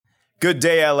Good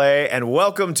day, LA, and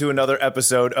welcome to another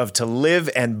episode of To Live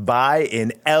and Buy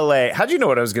in LA. How'd you know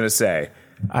what I was going to say?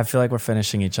 I feel like we're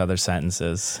finishing each other's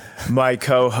sentences. My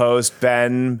co-host,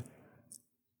 Ben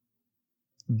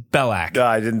Bellac.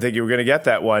 I didn't think you were going to get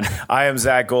that one. I am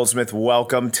Zach Goldsmith.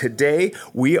 Welcome. Today,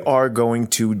 we are going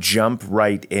to jump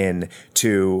right in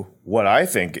to what I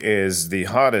think is the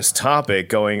hottest topic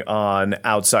going on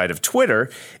outside of Twitter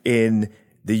in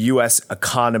the U.S.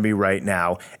 economy right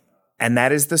now, and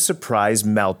that is the surprise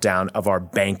meltdown of our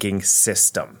banking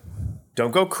system.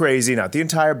 Don't go crazy, not the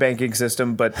entire banking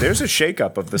system, but there's a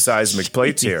shakeup of the seismic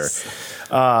plates here.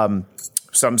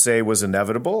 Some say it was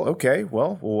inevitable. Okay,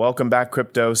 well, we'll welcome back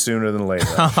crypto sooner than later.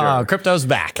 Sure. Crypto's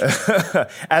back.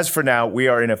 As for now, we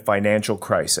are in a financial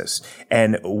crisis,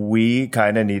 and we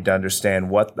kind of need to understand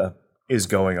what is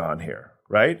going on here,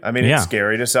 right? I mean, It's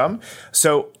scary to some.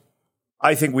 So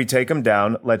I think we take them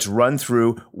down. Let's run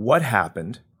through what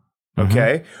happened,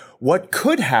 okay? What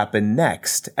could happen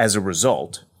next as a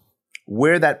result,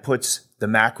 where that puts the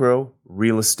macro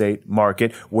real estate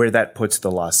market, where that puts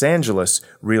the Los Angeles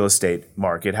real estate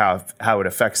market, how it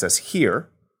affects us here.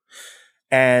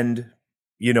 And,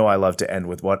 you know, I love to end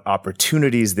with what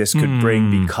opportunities this could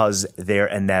bring, because there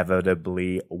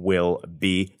inevitably will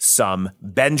be some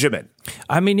Benjamin.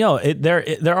 I mean,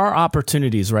 there are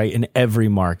opportunities, right, in every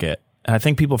market. And I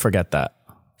think people forget that.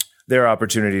 There are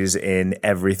opportunities in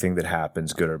everything that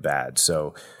happens, good or bad.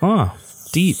 So,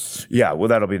 deep. Yeah, well,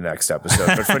 that'll be the next episode.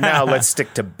 But for now, let's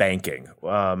stick to banking.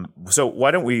 So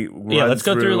why don't we let's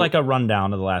go through like a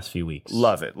rundown of the last few weeks.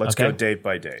 Love it. Let's go date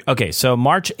by date. Okay, so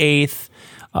March 8th,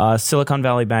 Silicon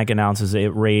Valley Bank announces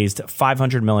it raised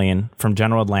 $500 million from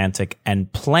General Atlantic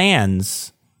and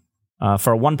plans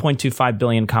for a $1.25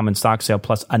 billion common stock sale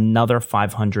plus another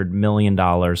 $500 million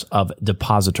of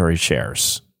depository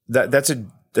shares. That's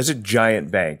a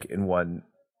giant bank in one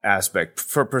aspect.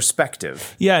 For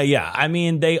perspective. Yeah. I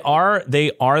mean, they were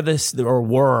the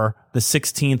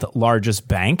 16th largest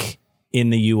bank in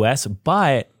the US,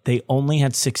 but they only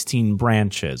had 16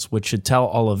 branches, which should tell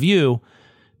all of you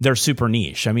they're super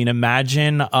niche. I mean,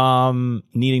 imagine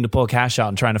needing to pull cash out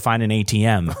and trying to find an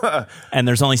ATM, and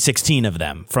there's only 16 of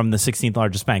them from the 16th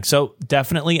largest bank. So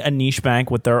definitely a niche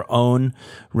bank with their own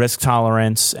risk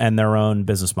tolerance and their own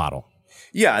business model.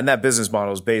 Yeah, and that business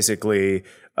model is basically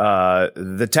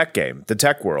the tech game, the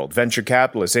tech world, venture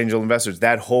capitalists, angel investors.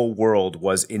 That whole world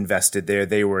was invested there.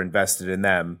 They were invested in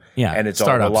them. Yeah, and it's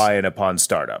startups. all reliant upon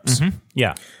startups.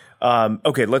 Yeah.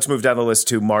 Okay, let's move down the list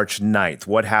to March 9th.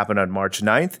 What happened on March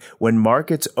 9th? When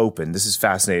markets opened, this is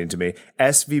fascinating to me,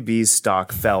 SVB's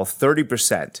stock fell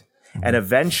 30% and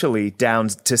eventually down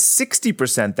to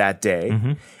 60% that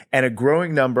day. And a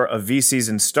growing number of VCs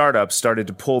and startups started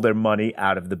to pull their money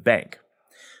out of the bank.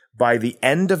 By the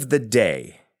end of the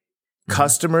day,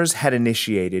 customers had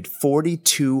initiated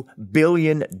 $42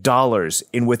 billion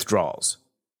in withdrawals.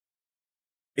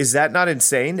 Is that not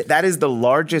insane? That is the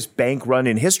largest bank run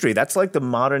in history. That's like the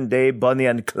modern day Bonnie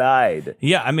and Clyde.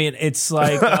 Yeah, I mean, it's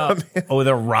like,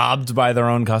 they're robbed by their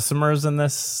own customers in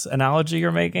this analogy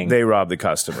you're making? They rob the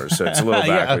customers, so it's a little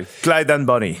backward. Clyde and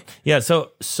Bonnie. Yeah,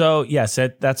 so yes,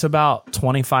 that's about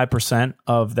 25%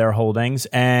 of their holdings.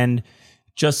 And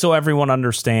just so everyone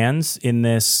understands, in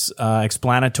this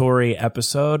explanatory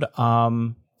episode,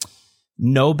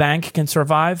 no bank can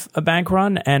survive a bank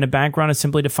run, and a bank run is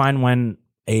simply defined when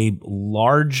a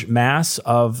large mass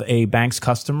of a bank's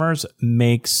customers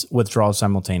makes withdrawals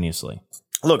simultaneously.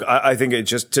 Look, I think it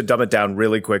just to dumb it down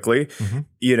really quickly,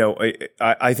 you know,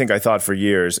 I think I thought for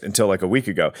years until like a week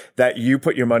ago that you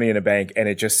put your money in a bank and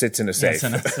it just sits in a safe. Yes,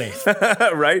 in a safe.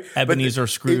 Right? Ebenezer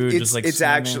Scrooge is like it's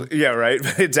actually, yeah, right.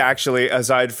 It's actually,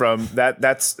 aside from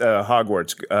that's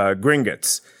Hogwarts,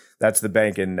 Gringotts. That's the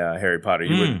bank in Harry Potter.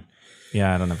 You wouldn't.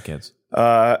 Yeah, I don't have kids.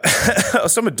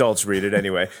 Some adults read it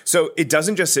anyway. So it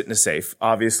doesn't just sit in a safe.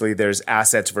 Obviously, there's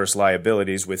assets versus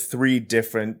liabilities with three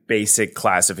different basic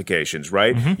classifications,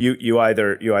 right? You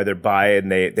either buy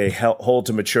and they hold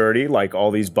to maturity, like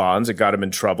all these bonds. It got them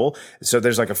in trouble. So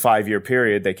there's like a 5-year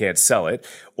period they can't sell it,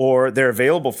 or they're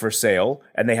available for sale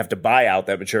and they have to buy out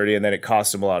that maturity and then it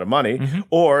costs them a lot of money,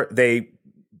 or they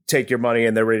take your money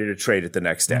and they're ready to trade it the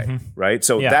next day, right?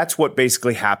 So that's what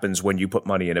basically happens when you put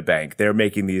money in a bank. They're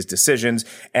making these decisions,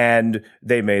 and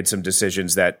they made some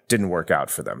decisions that didn't work out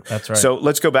for them. That's right. So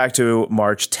let's go back to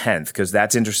March 10th, because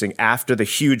that's interesting. After the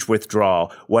huge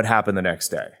withdrawal, what happened the next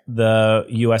day? The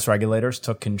U.S. regulators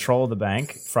took control of the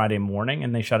bank Friday morning,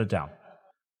 and they shut it down.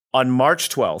 On March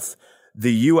 12th,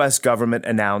 the U.S. government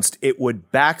announced it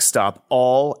would backstop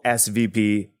all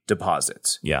SVB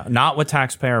deposits. Yeah, not with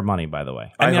taxpayer money, by the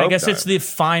way. I guess it's the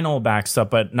final backstop,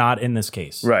 but not in this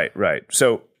case. Right.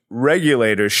 So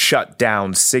regulators shut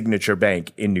down Signature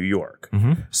Bank in New York,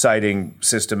 citing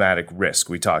systematic risk.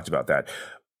 We talked about that.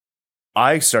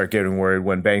 I start getting worried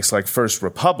when banks like First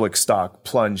Republic stock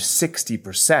plunge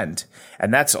 60%,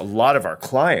 and that's a lot of our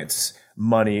clients'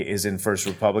 money is in First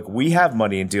Republic. We have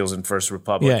money in deals in First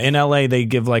Republic. Yeah, in LA, they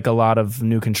give like a lot of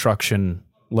new construction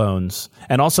loans.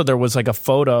 And also there was like a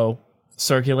photo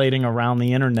circulating around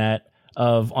the internet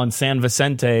of on San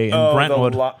Vicente in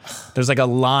Brentwood. There's like a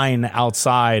line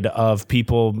outside of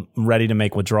people ready to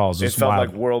make withdrawals. It felt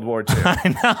like World War II.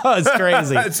 I know, it's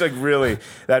crazy. It's like really,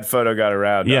 that photo got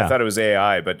around. Yeah. I thought it was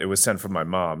AI, but it was sent from my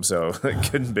mom, so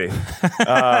it couldn't be.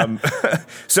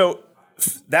 So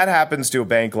that happens to a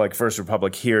bank like First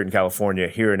Republic here in California,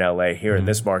 here in LA, here in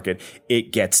this market.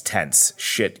 It gets tense.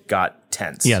 Shit got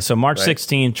tense. Yeah, so March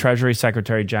 16th, Treasury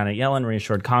Secretary Janet Yellen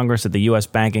reassured Congress that the U.S.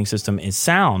 banking system is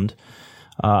sound.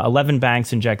 11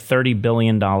 banks inject $30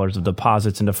 billion of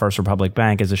deposits into First Republic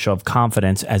Bank as a show of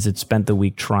confidence as it spent the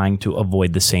week trying to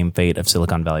avoid the same fate of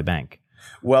Silicon Valley Bank.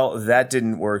 Well, that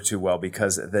didn't work too well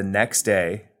because the next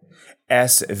day,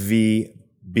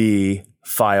 SVB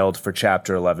filed for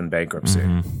Chapter 11 bankruptcy.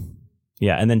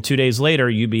 Yeah, and then 2 days later,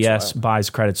 UBS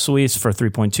buys Credit Suisse for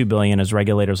 $3.2 billion as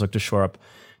regulators look to shore up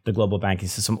the global banking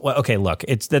system. Well, okay, look,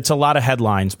 that's a lot of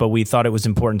headlines, but we thought it was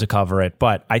important to cover it.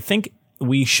 But I think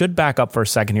we should back up for a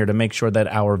second here to make sure that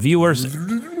our viewers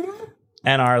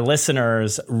and our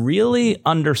listeners really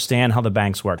understand how the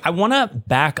banks work. I want to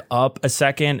back up a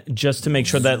second just to make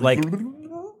sure that like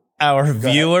our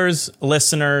viewers,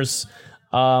 listeners,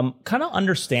 kind of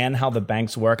understand how the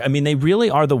banks work. I mean, they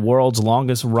really are the world's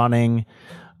longest running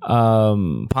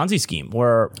Ponzi scheme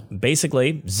where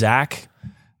basically Zach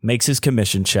makes his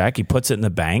commission check, he puts it in the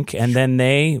bank, and then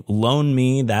they loan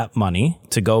me that money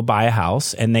to go buy a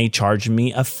house, and they charge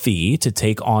me a fee to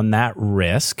take on that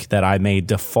risk that I may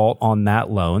default on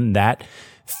that loan. That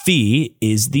fee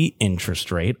is the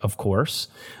interest rate, of course.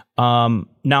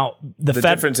 Now, the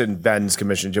difference in Ben's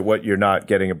commission, what you're not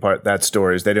getting apart that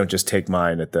story is they don't just take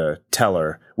mine at the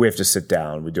teller. We have to sit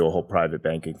down. We do a whole private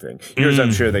banking thing. Yours,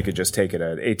 I'm sure they could just take it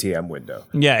at an ATM window.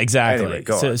 Yeah, exactly. Anyway,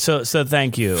 go on. So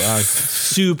thank you.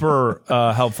 Super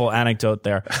helpful anecdote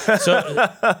there.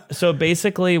 So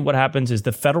basically what happens is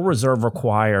the Federal Reserve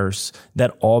requires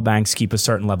that all banks keep a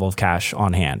certain level of cash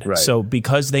on hand. Right. So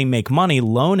because they make money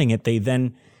loaning it,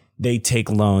 they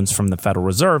take loans from the Federal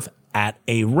Reserve at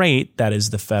a rate that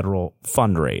is the federal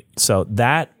fund rate. So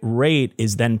that rate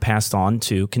is then passed on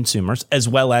to consumers as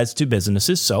well as to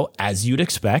businesses. So as you'd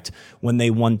expect, when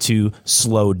they want to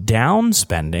slow down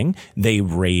spending, they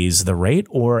raise the rate,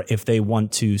 or if they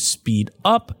want to speed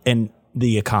up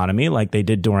the economy like they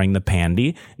did during the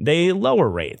pandy, they lower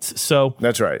rates. So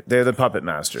that's right. They're the puppet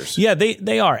masters. Yeah,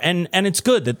 they are. And it's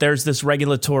good that there's this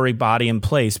regulatory body in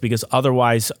place because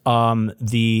otherwise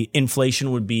the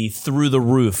inflation would be through the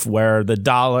roof where the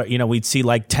dollar, we'd see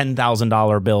like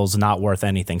 $10,000 bills not worth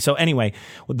anything. So anyway,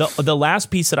 the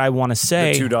last piece that I want to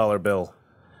say, the $2 bill.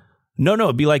 No,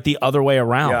 it'd be like the other way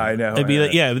around. Yeah, I know. It'd be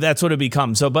like, yeah, that's what it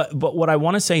becomes. So, but what I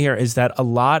want to say here is that a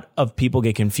lot of people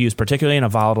get confused, particularly in a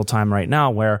volatile time right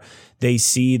now, where they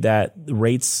see that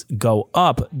rates go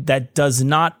up. That does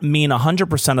not mean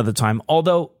 100% of the time,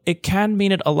 although it can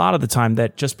mean it a lot of the time.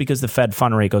 That just because the Fed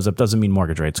fund rate goes up doesn't mean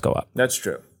mortgage rates go up. That's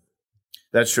true.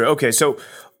 Okay, so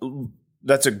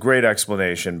that's a great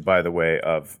explanation, by the way,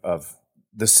 of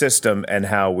the system and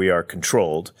how we are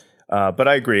controlled. But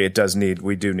I agree,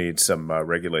 we do need some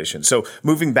regulation. So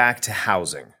moving back to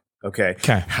housing, okay?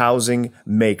 Housing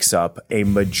makes up a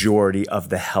majority of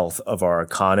the health of our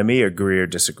economy. Agree or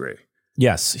disagree?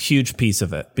 Yes, huge piece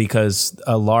of it, because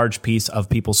a large piece of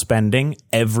people's spending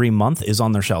every month is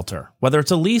on their shelter, whether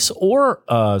it's a lease or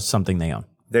something they own.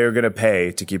 They're going to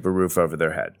pay to keep a roof over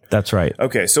their head. That's right.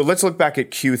 Okay, so let's look back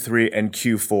at Q3 and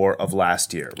Q4 of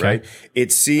last year, right?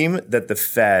 It seemed that the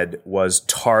Fed was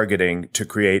targeting to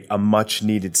create a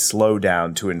much-needed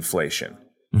slowdown to inflation,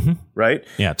 right?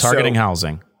 Yeah, targeting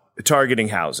housing. Targeting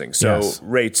housing. So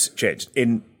rates changed,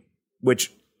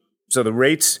 so the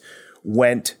rates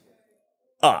went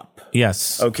up.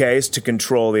 Yes. Okay, is to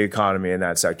control the economy in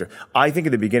that sector. I think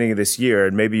at the beginning of this year,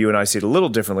 and maybe you and I see it a little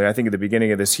differently, I think at the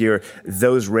beginning of this year,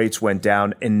 those rates went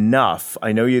down enough.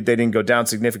 I know they didn't go down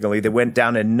significantly. They went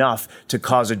down enough to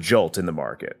cause a jolt in the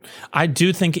market. I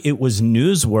do think it was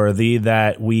newsworthy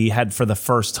that we had for the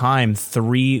first time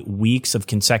 3 weeks of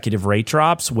consecutive rate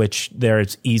drops, which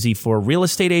it's easy for real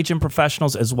estate agent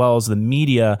professionals as well as the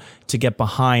media to get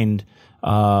behind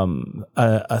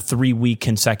a 3 week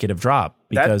consecutive drop.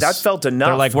 Because that felt enough.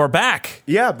 They're like, we're back.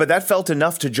 Yeah, but that felt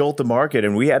enough to jolt the market,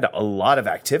 and we had a lot of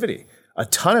activity. a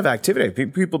ton of activity.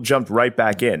 People jumped right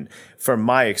back in from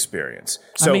my experience.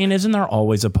 So, isn't there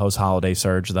always a post-holiday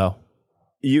surge, though?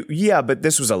 But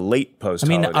this was a late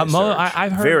post-holiday surge.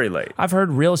 I've heard, very late. I've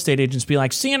heard real estate agents be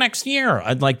like, see you next year,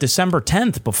 like December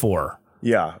 10th before.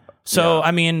 Yeah. So,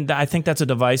 I think that's a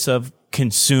device of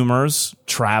consumers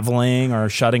traveling or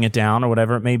shutting it down or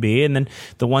whatever it may be. And then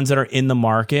the ones that are in the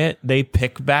market, they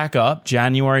pick back up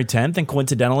January 10th. And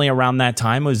coincidentally, around that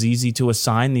time, it was easy to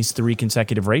assign these 3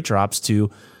 consecutive rate drops to,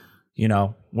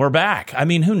 we're back.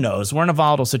 Who knows? We're in a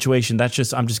volatile situation. I'm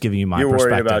just giving you my perspective. You're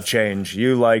worried about change.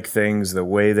 You like things the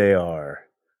way they are.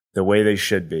 The way they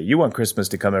should be. You want Christmas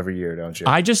to come every year, don't you?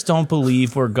 I just don't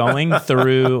believe we're going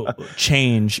through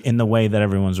change in the way that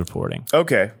everyone's reporting.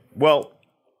 Okay. Well,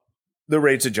 the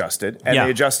rates adjusted, and they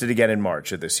adjusted again in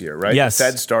March of this year, right? Yes. The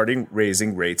Fed starting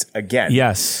raising rates again.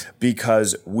 Yes.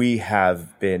 Because we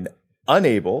have been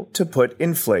unable to put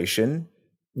inflation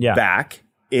back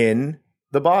in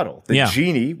the bottle. The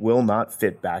genie will not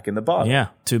fit back in the bottle. Yeah.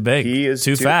 Too big. He is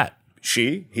too fat.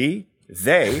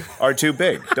 They are too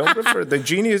big. Don't refer. The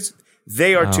genies,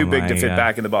 they are too big to fit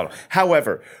back in the bottle.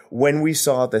 However, when we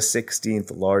saw the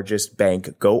 16th largest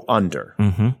bank go under,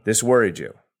 this worried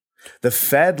you. The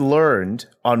Fed learned,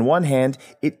 on one hand,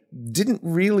 it didn't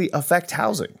really affect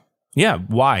housing. Yeah.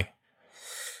 Why?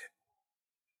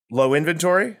 Low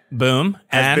inventory. Boom.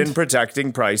 Has been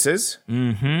protecting prices.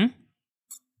 Mm-hmm.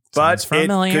 But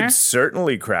it could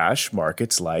certainly crash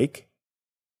markets like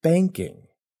banking.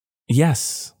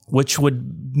 Yes. Which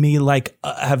would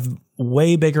have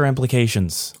way bigger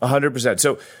implications. 100%.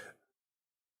 So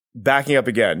backing up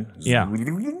again. Yeah.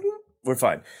 We're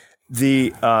fine.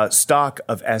 The stock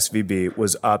of SVB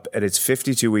was up at its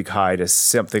 52-week high to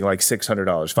something like $600,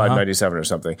 $597 or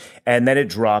something. And then it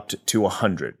dropped to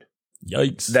 $100.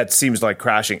 Yikes. That seems like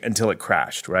crashing until it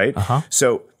crashed, right?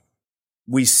 So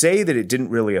we say that it didn't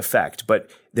really affect, but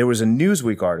there was a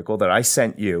Newsweek article that I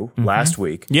sent you last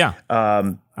week. Yeah.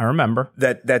 I remember.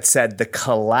 That said the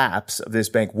collapse of this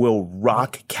bank will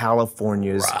rock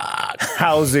California's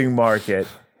housing market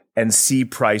and see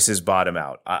prices bottom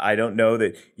out. I don't know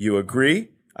that you agree.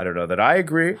 I don't know that I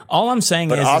agree. All I'm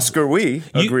saying is... But Oscar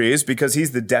agrees because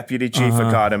he's the deputy chief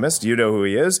economist, you know who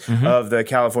he is, of the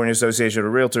California Association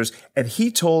of Realtors. And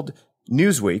he told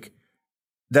Newsweek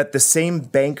that the same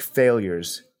bank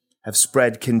failures have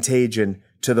spread contagion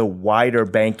to the wider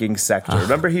banking sector.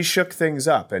 Remember, he shook things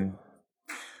up, and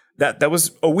that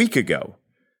was a week ago.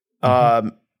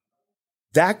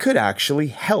 That could actually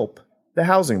help the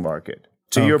housing market,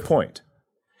 to your point.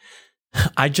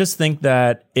 I just think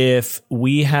that if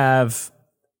we have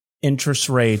interest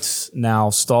rates now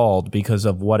stalled because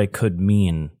of what it could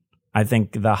mean, I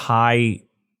think the high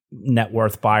net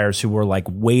worth buyers who were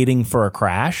waiting for a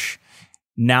crash,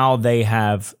 now they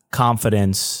have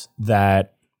confidence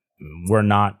that we're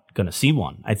not going to see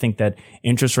one. I think that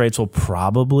interest rates will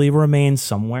probably remain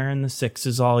somewhere in the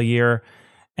 6s all year.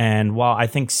 And while I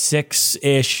think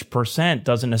 6-ish%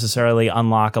 doesn't necessarily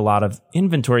unlock a lot of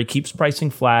inventory, keeps pricing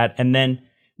flat. And then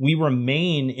we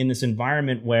remain in this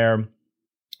environment where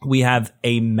we have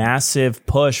a massive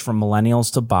push from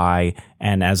millennials to buy.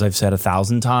 And as I've said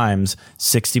 1,000 times,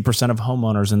 60% of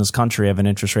homeowners in this country have an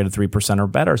interest rate of 3% or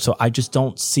better. So I just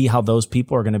don't see how those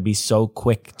people are going to be so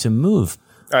quick to move.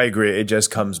 I agree. It just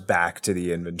comes back to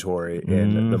the inventory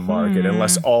in the market,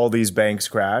 unless all these banks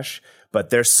crash, but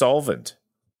they're solvent.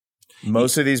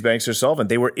 Most of these banks are solvent.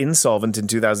 They were insolvent in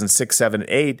 2006, 7,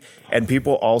 8, and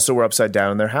people also were upside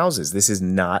down in their houses. This is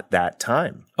not that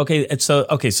time. Okay, so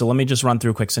let me just run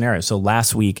through a quick scenario. So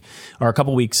last week or a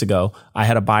couple weeks ago, I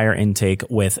had a buyer intake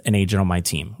with an agent on my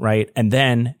team, right? And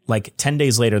then 10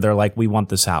 days later, they're like, "We want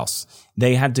this house."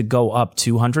 They had to go up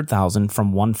 200,000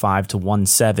 from 1.5 to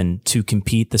 1.7 to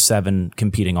compete the 7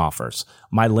 competing offers.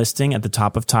 My listing at the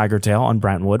top of Tigertail on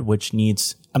Brentwood,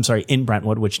 in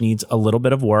Brentwood, which needs a little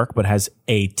bit of work, but has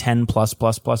a 10 plus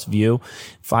view,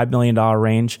 $5 million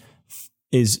range,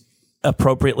 is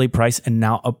appropriately priced and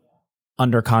now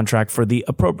under contract for the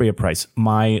appropriate price.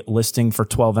 My listing for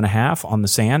 12.5 on the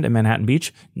sand in Manhattan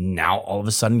Beach, now all of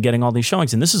a sudden getting all these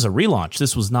showings. And this is a relaunch.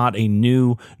 This was not a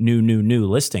new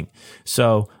listing.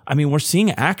 So, we're seeing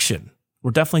action.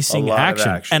 We're definitely seeing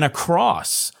action. And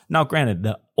across. Now, granted,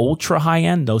 the ultra high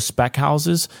end, those spec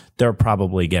houses, they're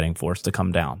probably getting forced to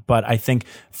come down. But I think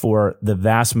for the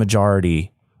vast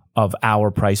majority of our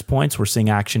price points, we're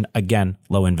seeing action. Again,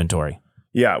 low inventory.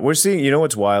 Yeah, we're seeing, you know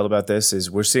what's wild about this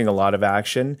is we're seeing a lot of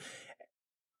action.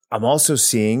 I'm also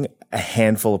seeing a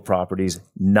handful of properties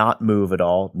not move at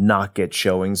all, not get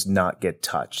showings, not get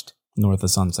touched. North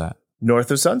of Sunset.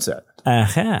 North of Sunset.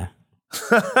 Uh-huh.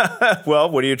 Well,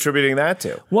 what are you attributing that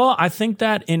to? Well, I think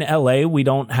that in LA, we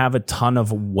don't have a ton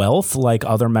of wealth like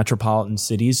other metropolitan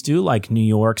cities do, like New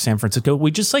York, San Francisco.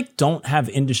 We just like don't have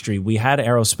industry. We had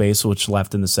aerospace, which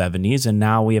left in the 70s, and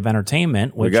now we have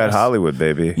entertainment. Which we got Hollywood,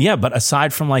 baby. Yeah, but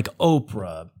aside from like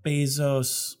Oprah,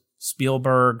 Bezos,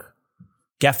 Spielberg,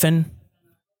 Geffen,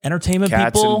 entertainment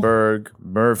people, Katzenberg,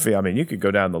 Murphy. I mean, you could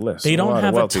go down the list. They don't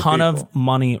have a ton of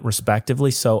money, respectively.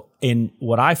 So, in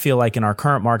what I feel like in our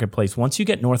current marketplace, once you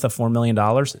get north of $4 million,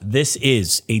 this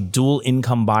is a dual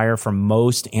income buyer for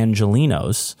most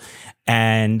Angelenos.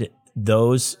 And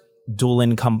those dual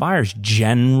income buyers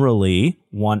generally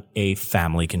want a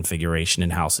family configuration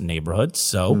in house and neighborhood.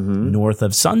 So, north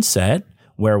of Sunset,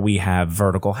 where we have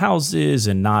vertical houses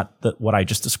and not what I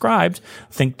just described,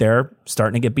 I think they're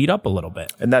starting to get beat up a little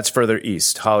bit. And that's further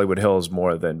east. Hollywood Hills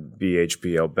more than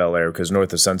BHBO, Bel Air, because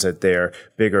north of Sunset, they're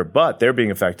bigger. But they're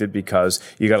being affected because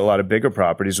you got a lot of bigger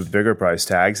properties with bigger price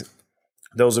tags.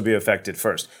 Those will be affected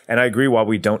first. And I agree, while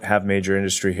we don't have major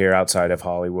industry here outside of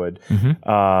Hollywood,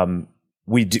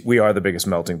 we are the biggest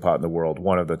melting pot in the world,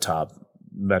 one of the top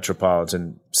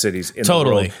metropolitan cities in the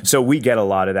world. So we get a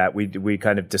lot of that. We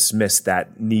kind of dismiss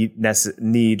that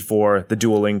need for the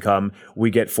dual income. We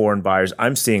get foreign buyers.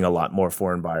 I'm seeing a lot more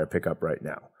foreign buyer pickup right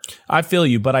now. I feel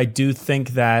you, but I do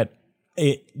think that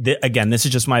again, this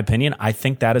is just my opinion. I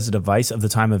think that is a device of the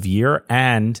time of year,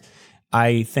 and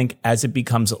I think as it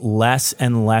becomes less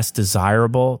and less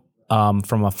desirable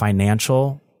from a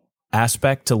financial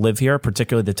aspect to live here,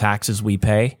 particularly the taxes we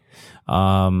pay,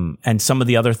 and some of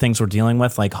the other things we're dealing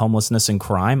with, like homelessness and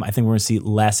crime, I think we're going to see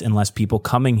less and less people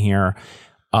coming here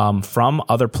from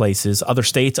other places, other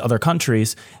states, other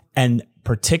countries. And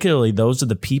particularly those are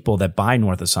the people that buy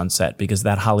north of Sunset, because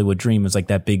that Hollywood dream is like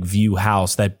that big view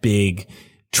house, that big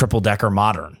triple-decker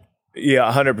modern. Yeah,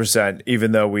 100%,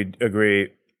 even though we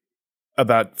agree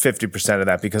about 50% of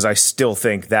that, because I still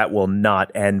think that will not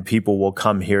end. People will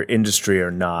come here, industry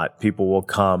or not. People will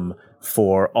come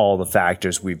for all the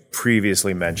factors we've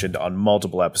previously mentioned on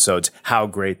multiple episodes, how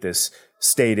great this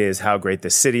state is, how great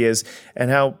this city is, and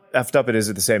how effed up it is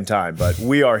at the same time. But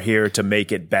we are here to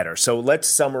make it better. So let's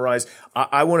summarize.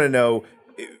 I want to know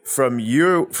from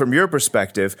your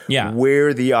perspective,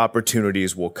 where the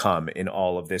opportunities will come in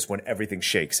all of this when everything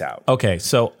shakes out. Okay,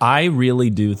 so I really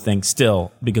do think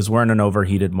still, because we're in an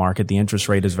overheated market, the interest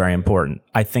rate is very important.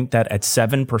 I think that at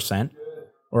 7%,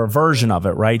 or a version of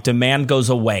it, right, demand goes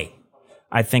away.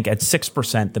 I think at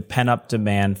 6%, the pent-up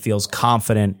demand feels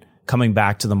confident coming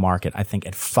back to the market. I think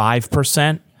at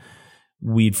 5%,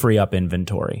 we'd free up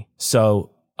inventory.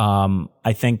 So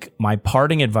I think my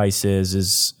parting advice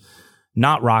is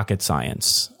not rocket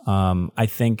science. I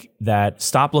think that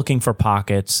stop looking for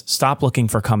pockets, stop looking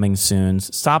for coming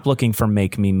soons, stop looking for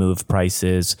make me move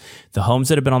prices. The homes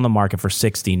that have been on the market for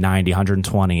 60, 90,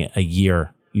 120 a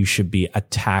year, you should be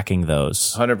attacking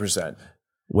those. 100%.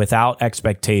 Without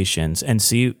expectations, and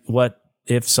see what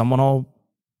if someone will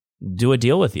do a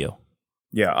deal with you.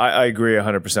 Yeah, I agree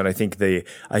 100%.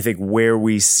 I think where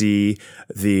we see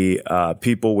the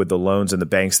people with the loans and the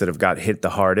banks that have got hit the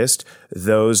hardest,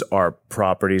 those are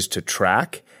properties to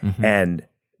track, and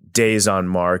days on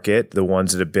market, the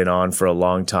ones that have been on for a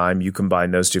long time. You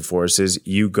combine those two forces,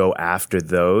 you go after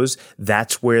those.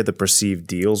 That's where the perceived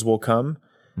deals will come,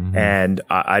 and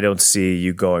I don't see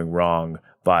you going wrong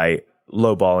by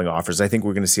lowballing offers. I think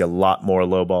we're going to see a lot more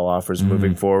lowball offers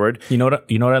moving forward. You know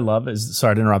what I love is,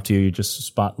 sorry to interrupt you,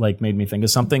 just made me think of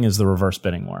something, is the reverse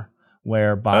bidding war,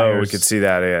 where buyers, we could see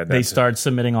that. Yeah, they start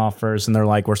submitting offers and they're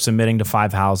like, we're submitting to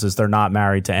 5 houses. They're not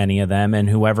married to any of them. And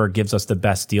whoever gives us the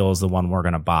best deal is the one we're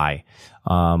going to buy.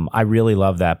 I really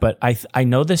love that. But I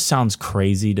know this sounds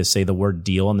crazy to say the word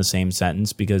deal in the same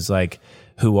sentence, because like,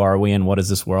 who are we and what is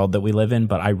this world that we live in?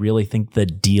 But I really think the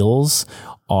deals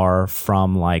are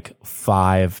from like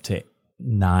 5 to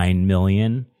 9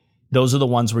 million. Those are the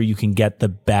ones where you can get the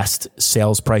best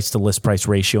sales price to list price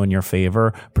ratio in your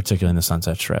favor, particularly in the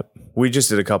Sunset Strip. We just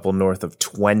did a couple north of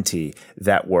 20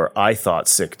 that were, I thought,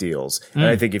 sick deals. And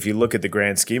I think if you look at the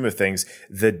grand scheme of things,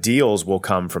 the deals will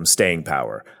come from staying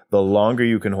power. The longer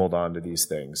you can hold on to these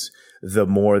things, the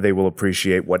more they will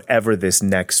appreciate whatever this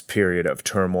next period of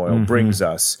turmoil brings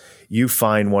us. You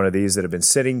find one of these that have been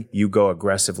sitting, you go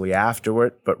aggressively after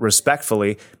it, but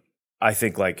respectfully, I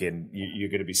think you're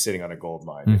going to be sitting on a gold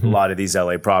mine. A lot of these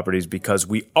LA properties, because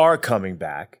we are coming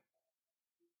back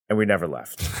and we never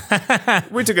left.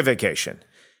 We took a vacation.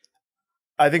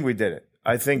 I think we did it.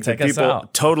 I think that people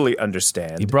totally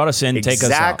understand. You brought us in, take us out.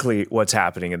 Exactly what's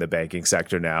happening in the banking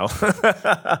sector now.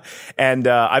 And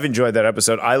I've enjoyed that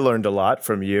episode. I learned a lot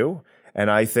from you. And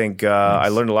I think I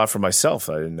learned a lot from myself.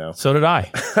 I didn't know. So did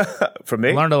I. From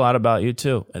me? I learned a lot about you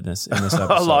too in this episode.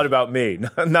 A lot about me.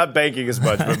 Not banking as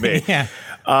much, but me. Yeah.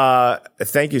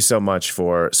 Thank you so much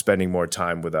for spending more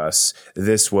time with us.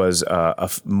 This was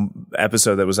an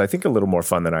episode that was, I think, a little more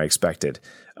fun than I expected.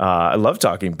 I love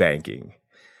talking banking.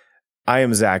 I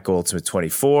am Zach Goldsmith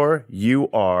 24. You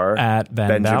are at Ben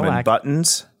Benjamin Bellac.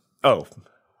 Buttons. Oh,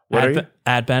 what are you?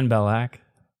 At Ben Bellac.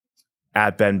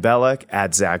 At Ben Bellac,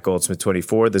 at Zach Goldsmith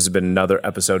 24. This has been another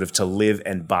episode of To Live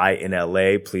and Buy in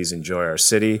LA. Please enjoy our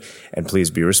city and please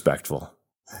be respectful.